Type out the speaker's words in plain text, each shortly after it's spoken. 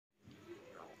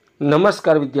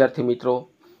નમસ્કાર વિદ્યાર્થી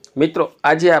મિત્રો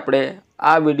આજે આપણે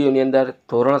આ વિડીયોની અંદર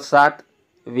ધોરણ 7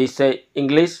 વિષય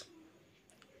ઇંગ્લિશ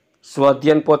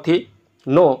સ્વાધ્યાય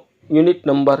પોથીનો યુનિટ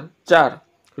નંબર 4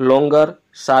 લોંગર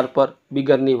શાર્પર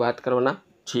બિગરની વાત કરવાના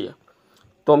છીએ।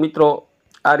 તો મિત્રો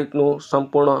આ રીતનું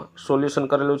સંપૂર્ણ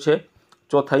સોલ્યુશન કરેલું છે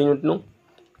ચોથા યુનિટનું।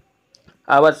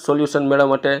 આવા જ સોલ્યુશન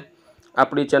મેળવવા માટે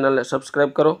આપણી ચેનલને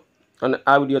સબસ્ક્રાઈબ કરો અને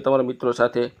આ વિડીયો તમારા મિત્રો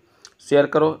સાથે શેર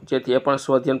કરો જેથી એ પણ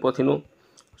સ્વાધ્યાય પોથીનું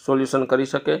સોલ્યુશન કરી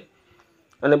શકે।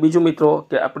 અને બીજું મિત્રો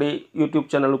કે આપણી યુટ્યુબ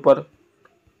ચેનલ ઉપર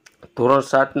ધોરણ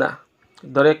 7ના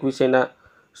દરેક વિષયના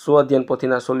સ્વાધ્યાય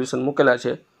પોથીના સોલ્યુશન મૂકેલા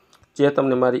છે જે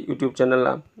તમને મારી યુટ્યુબ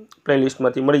ચેનલના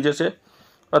પ્લેલિસ્ટમાંથી મળી જશે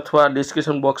અથવા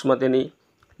ડિસ્ક્રિપ્શન બોક્સમાં તેની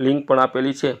લિંક પણ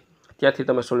આપેલી છે, ત્યાંથી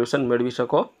તમે સોલ્યુશન મેળવી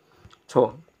શકો છો।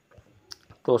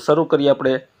 તો શરૂ કરીએ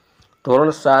આપણે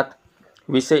ધોરણ 7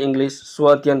 વિષય ઇંગ્લિશ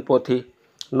સ્વાધ્યાય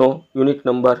પોથીનો unit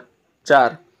number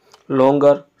 4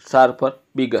 longer sharper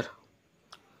bigger.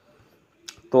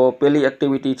 તો પહેલી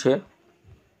એક્ટિવિટી છે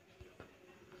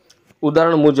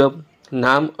ઉદાહરણ મુજબ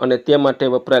નામ અને તે માટે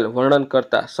વપરાયેલ વર્ણન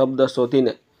કરતા શબ્દ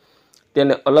શોધીને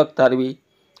તેને અલગ તારવી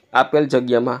આપેલ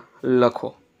જગ્યામાં લખો।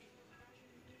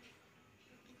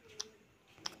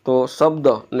 તો શબ્દ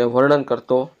અને વર્ણન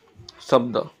કરતો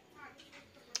શબ્દ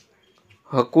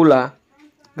હકુલા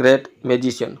ગ્રેટ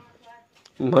મેજિશિયન,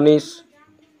 મનીષ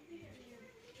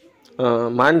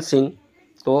માનસિંહ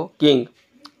તો king,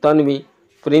 Tanvi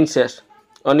princess,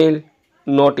 Anil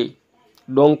naughty,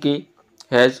 donkey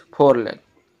has 4 leg,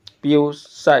 Piyush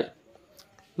psi,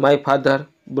 my father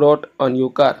brought a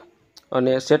new car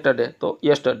અને સેટરડે તો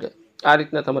યસ્ટરડે। આ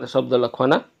રીતના તમારે શબ્દ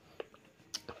લખવાના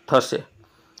થશે।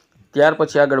 ત્યાર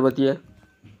પછી આગળ વધીએ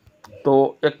તો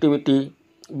એક્ટિવિટી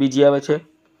બીજી આવે છે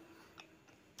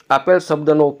આપેલ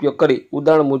શબ્દનો ઉપયોગ કરી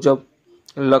ઉદાહરણ મુજબ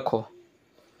લખો।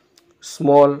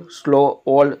 Small, slow,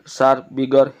 old, sharp,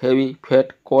 bigger, heavy,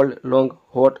 fat, cold, long,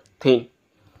 hot, thin.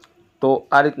 તો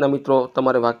આ રીતના મિત્રો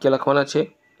તમારે વાક્ય લખવાના છે।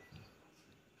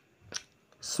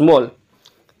 Small,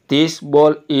 this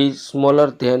ball is smaller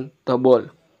than the ball.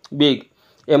 Big,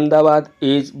 Ahmedabad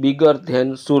is bigger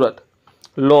than Surat.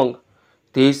 Long,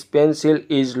 this pencil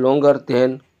is longer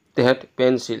than that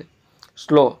pencil.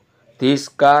 Slow, this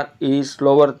car is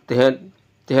slower than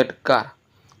that car.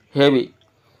 Heavy,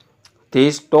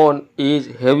 this stone is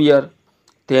heavier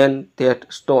than that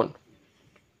stone.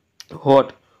 Hot,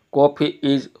 coffee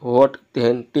is hot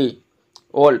than tea.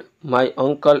 Old, my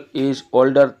uncle is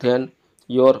older than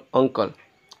your uncle.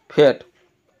 Fat,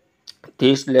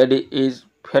 this lady is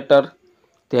fatter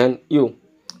than you.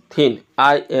 Thin,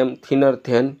 I am thinner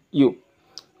than you.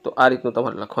 તો આ રીતનું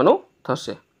તમારે લખવાનું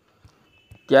થશે।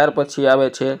 ત્યાર પછી આવે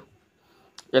છે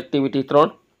એક્ટિવિટી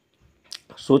 3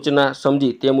 સૂચના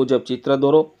સમજી તે મુજબ ચિત્ર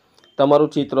દોરો। તમારું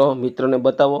ચિત્ર મિત્રને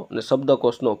બતાવો અને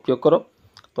શબ્દકોશનો ઉપયોગ કરો।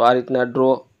 તો આ રીતના draw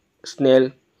snail,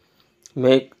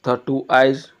 make the 2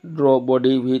 eyes, draw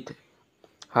body with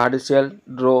hard shell,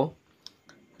 draw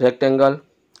rectangle,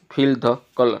 fill the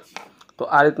color। તો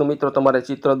આ રીતનું મિત્રો તમારે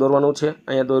ચિત્ર દોરવાનું છે।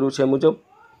 અહીંયા દોર્યું છે મુજબ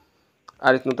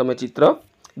આ રીતનું તમે ચિત્ર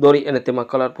દોરી અને તેમાં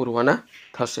કલર પૂરવાના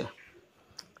થશે।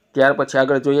 ત્યાર પછી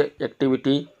આગળ જોઈએ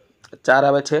એક્ટિવિટી 4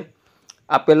 આવે છે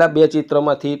આપેલા બે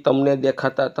ચિત્રમાંથી તમને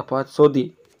દેખાતા તફાવત શોધી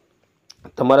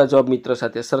તમારા જવાબ મિત્ર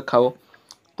સાથે સરખાવો।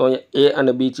 તો અહીંયા એ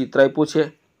અને બી ચિત્ર આપ્યું છે,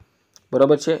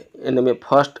 બરાબર છે, એને મેં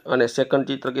ફર્સ્ટ અને સેકન્ડ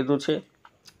ચિત્ર કીધું છે।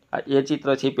 આ એ ચિત્ર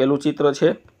છે એ પહેલું ચિત્ર છે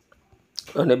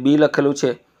અને બી લખેલું છે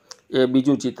એ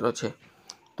બીજું ચિત્ર છે।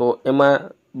 તો એમાં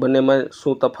બંનેમાં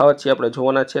શું તફાવત છે આપણે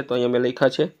જોવાના છે। તો અહીંયા મેં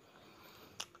લખ્યા છે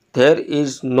there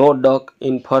is no duck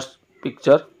in first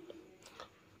picture.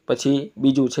 પછી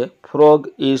બીજું છે frog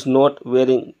is not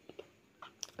varying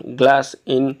glass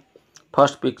in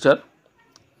first picture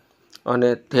અને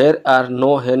there are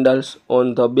no handles on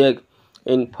the bag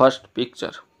in first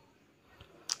picture.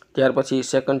 ત્યાર પછી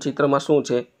સેકન્ડ ચિત્રમાં શું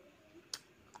છે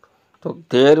તો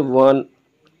there one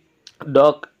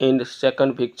duck in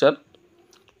second picture,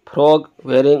 frog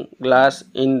varying glass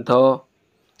in the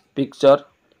picture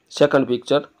second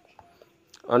picture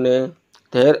અને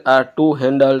there are 2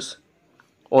 handles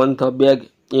on the bag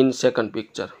in second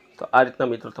picture. તો આ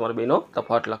રીતના મિત્રો તમારે બેનો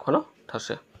તફાવત લખવાનો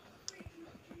થશે।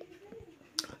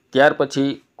 ત્યાર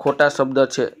પછી ખોટા શબ્દ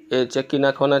છે એ ચેકી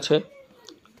નાખવાના છે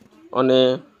અને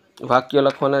વાક્ય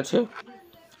લખવાના છે।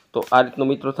 તો આ રીતનું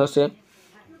મિત્રો થશે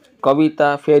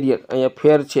કવિતા ફેરિયર, અહીંયા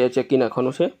ફેર છે એ ચેકી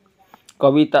નાખવાનું છે।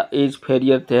 કવિતા ઇઝ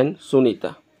ફેરિયર ધેન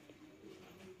સુનિતા।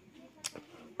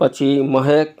 પછી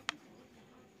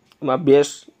મહેકમાં બેસ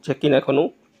ચેકી નાખવાનું,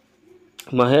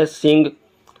 મહેશ સિંગ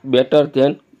બેટર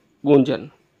ધેન ગુંજન।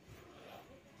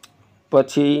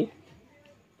 પછી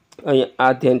અહીંયા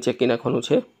આ ધ્યાન ચેકી નાખવાનું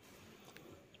છે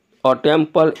a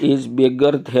temple is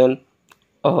bigger than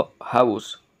a house.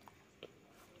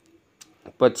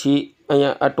 પછી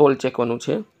અહીંયા આ ટોલ ચેકવાનું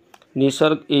છે.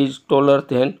 નિસર્ગ ઇઝ ટોલર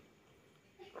ધેન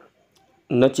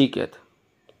નચિકેત.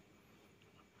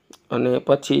 અને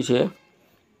પછી છે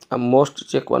આ મોસ્ટ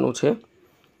ચેકવાનું છે.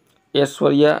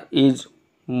 Aishwarya is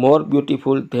more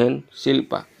beautiful than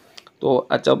Shilpa. તો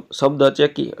આ શબ્દ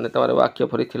ચેકી અને તમારે વાક્ય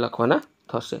ફરીથી લખવાના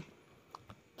થશે.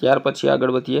 ત્યાર પછી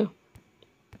આગળ વધીએ.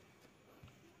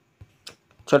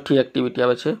 છઠ્ઠી એક્ટિવિટી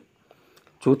આવે છે,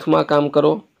 જૂથમાં કામ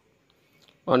કરો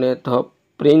અને ધ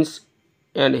પ્રિન્સ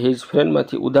એન્ડ હિઝ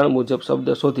ફ્રેન્ડમાંથી ઉદાહરણ મુજબ શબ્દ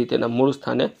શોધી તેના મૂળ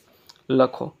સ્થાને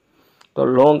લખો. તો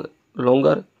long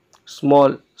longer,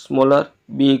 small smaller,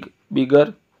 big bigger,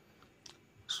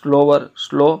 slower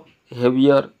slow,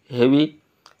 heavier heavy,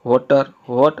 હોટર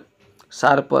hot,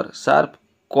 sharper sharp,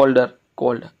 કોલ્ડર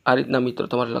cold. આ રીતના મિત્રો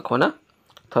તમારે લખવાના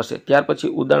થશે. ત્યાર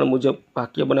પછી ઉદાહરણ મુજબ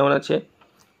વાક્ય બનાવવાના છે.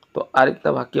 તો આ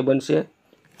રીતના વાક્ય બનશે.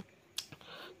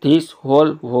 This hall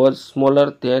was smaller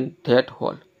than that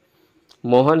hall.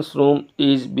 Mohan's room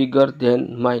is bigger than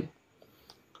mine.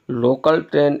 Local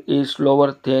train is slower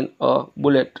than a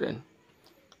bullet train.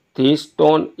 This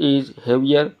stone is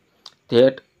heavier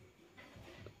that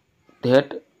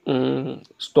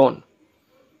stone.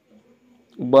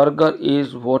 Burger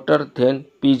is હોટર than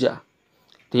pizza.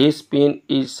 This pin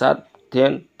is sharp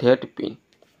than that pin.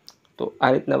 તો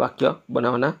આ રીતના વાક્ય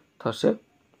બનાવવાના થશે.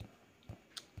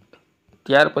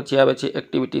 ત્યાર પછી આવે છે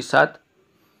activity 7,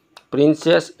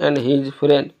 princess and his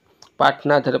friend.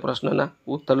 પાઠના આધારે પ્રશ્નના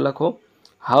ઉત્તર લખો.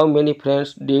 How many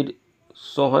friends did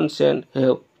સોહનસેન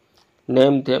have?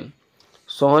 Name them.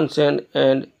 સોહનસેન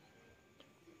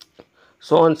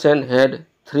head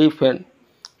 3 friend,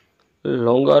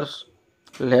 longer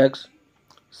legs,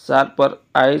 sharper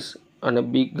ice અને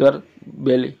bigger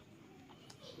belly.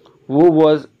 Who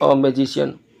was a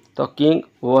magician? The king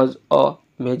was a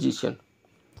magician.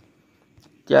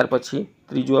 ત્યાર પછી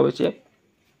ત્રીજું આવે છે,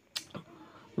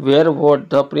 where was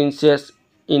the princess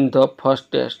in the first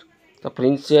test? The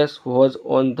princess was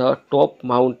on the top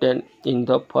mountain in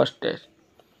the first test.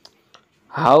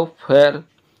 How fair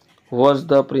was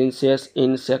the princess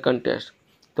in second test?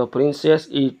 The princess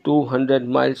is 200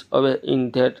 miles અવે in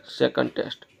that second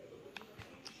test.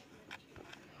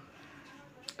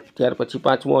 ત્યાર પછી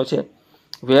પાંચમો છે,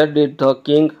 where did the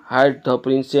king hide the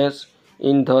princess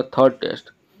in the third test?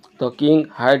 The king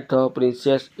hide the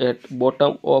princess at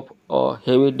bottom of a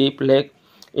heavy deep lake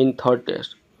in third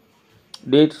test.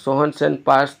 Did સોહનસેન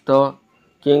pass the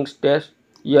king's test?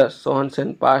 Yes,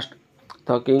 સોહનસેન passed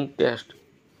the king test.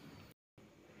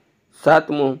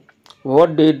 સાતમું,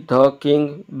 what did the king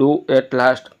do at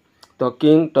last? The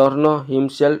king turn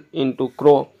himself into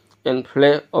crow and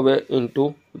ફ્લે અવે into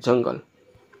જંગલ.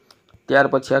 ત્યાર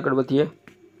પછી આગળ વધીએ.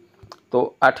 તો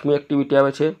આઠમી activity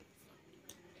આવે છે,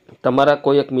 તમારા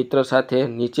કોઈ એક મિત્ર સાથે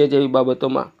નીચે જેવી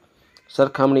બાબતોમાં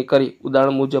સરખામણી કરી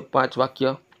ઉદાહરણ મુજબ 5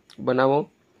 વાક્ય બનાવો.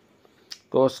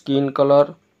 તો skin colour,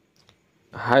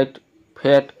 height,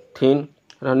 fat, thin,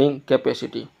 running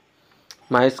capacity.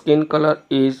 My skin colour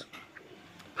is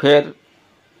fair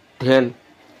than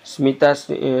Smita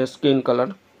skin colour.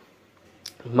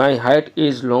 My height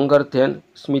is longer than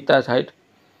સ્મિતા's height.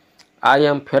 I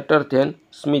M fatter than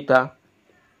Smita.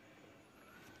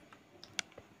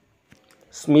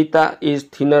 Smita is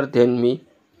thinner than me.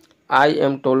 I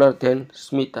M taller than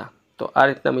Smita. તો આ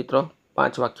રીતના મિત્રો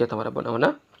 5 વાક્ય તમારે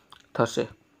બનાવવાના થશે.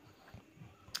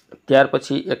 ત્યાર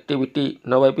પછી એક્ટિવિટી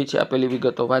 9 આપી છે. આપેલી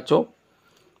વિગતો વાંચો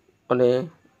અને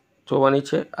જોવાની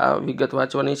છે. આ વિગત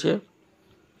વાંચવાની છે,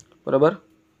 બરાબર.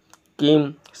 કિમ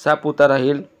સાપુતારા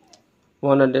હિલ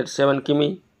 107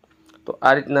 કિમી. તો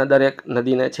આ રીતના દરેક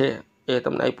નદીને છે એ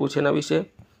તમને આપ્યું છે એના વિશે.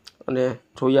 અને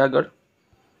જોઈએ આગળ.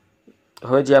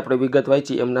 હવે જે આપણે વિગત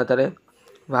વાંચી એમના આધારે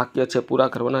વાક્ય છે પૂરા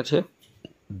કરવાના છે.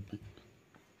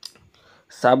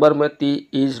 Sabarmati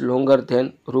is longer than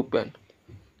Rupen.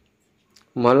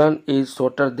 મલન is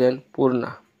shorter than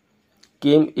Purna.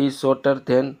 Kim is shorter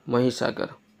than Mahisagar.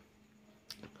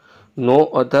 No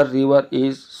other river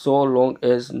is so long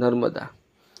as Narmada.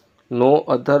 No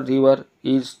other river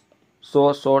is so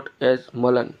short as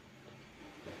મલન.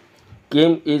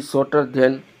 Kim is shorter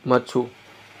than Machchhu.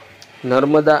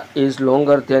 Narmada is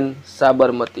longer than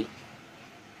Sabarmati.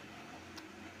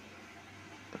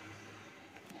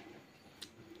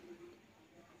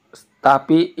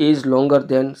 Tapi is longer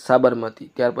than Sabarmati.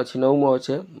 ત્યાર પછી 9મો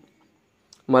છે,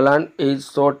 મલાન is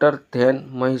shorter than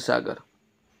Mahisagar.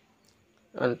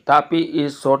 અને Tapi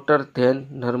is shorter than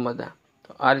Narmada. તો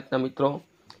આ રીતના મિત્રો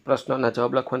પ્રશ્નના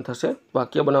જવાબ લખવાનું થશે,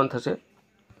 વાક્ય બનાવવાનું થશે.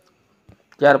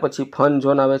 ત્યાર પછી ફન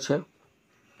ઝોન આવે છે.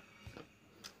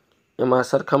 એમાં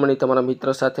સરખામણી તમારા મિત્ર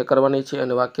સાથે કરવાની છે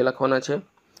અને વાક્ય લખવાના છે.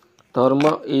 ધર્મ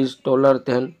ઇઝ ટોલર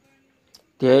ધેન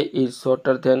ધ્યેય is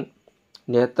shorter than,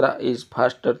 Netra is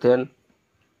faster than,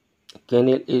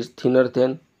 કેનિલ is thinner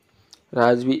than,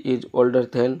 રાજવી ઇઝ ઓલ્ડર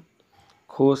ધેન,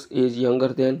 ખુશ is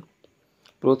younger than,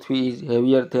 Prithvi is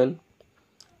heavier than,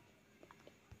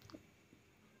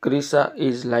 Krisha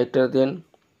is lighter than,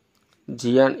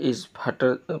 જીયાન is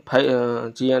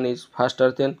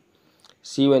faster than,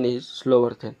 Shivan is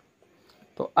slower than.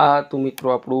 તો આ હતું મિત્રો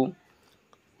આપણું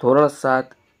ધોરણ 7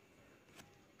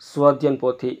 સ્વાધ્યાય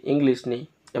પોથી ઇંગ્લિશની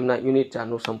એમના યુનિટ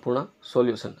 4નું સંપૂર્ણ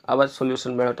સોલ્યુશન. આવા જ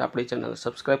સોલ્યુશન મેળવતા આપણી ચેનલ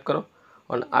સબસ્ક્રાઈબ કરો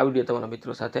અને આ વિડીયો તમારા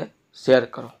મિત્રો સાથે શેર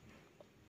કરો.